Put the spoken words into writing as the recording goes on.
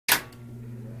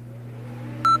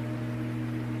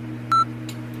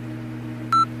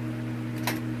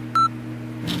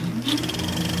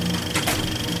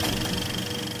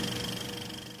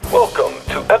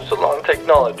Epsilon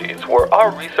Technologies, where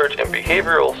our research in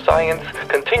behavioral science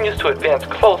continues to advance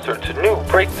closer to new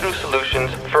breakthrough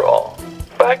solutions for all.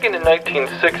 Back in the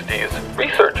 1960s,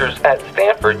 researchers at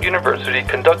Stanford University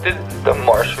conducted the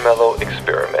marshmallow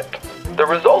experiment. The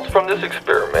results from this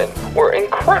experiment were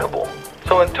incredible.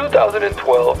 So in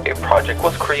 2012, a project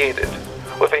was created.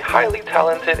 With a highly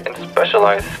talented and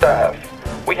specialized staff,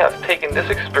 we have taken this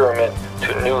experiment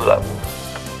to new levels.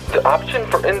 The option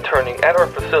for interning at our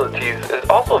facilities is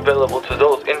also available to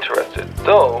those interested,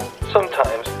 though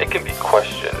sometimes it can be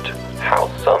questioned how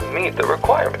some meet the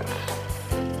requirements.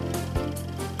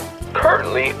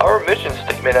 Currently, our mission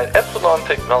statement at Epsilon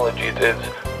Technologies is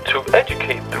to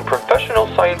educate through professional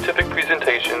scientific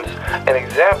presentations and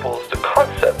examples the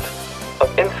concept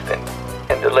of instant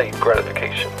and delayed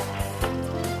gratification.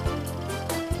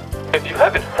 If you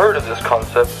haven't heard of this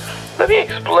concept, let me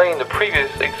explain the previous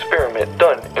experiment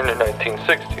done in the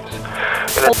 1960s.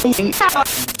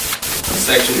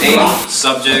 Section 8,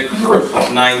 Subject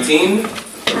 19.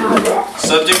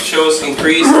 Subject shows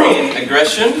increase in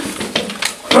aggression.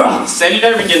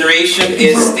 Cellular regeneration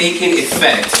is taking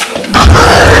effect.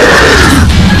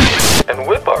 And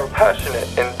with our passionate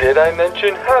and did I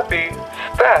mention happy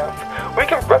staff, we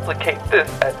can replicate this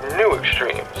at new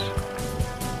extremes.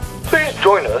 Please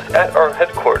join us at our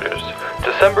headquarters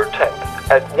December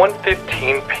 10th at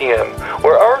 1:15 p.m.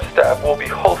 where our staff will be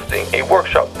hosting a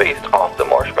workshop based off the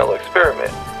marshmallow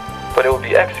experiment, but it will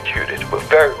be executed with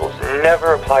variables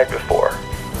never applied before.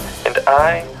 And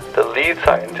I, the lead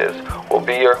scientist, will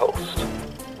be your host.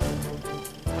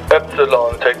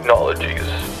 Epsilon Technologies.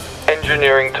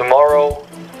 Engineering tomorrow,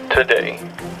 today.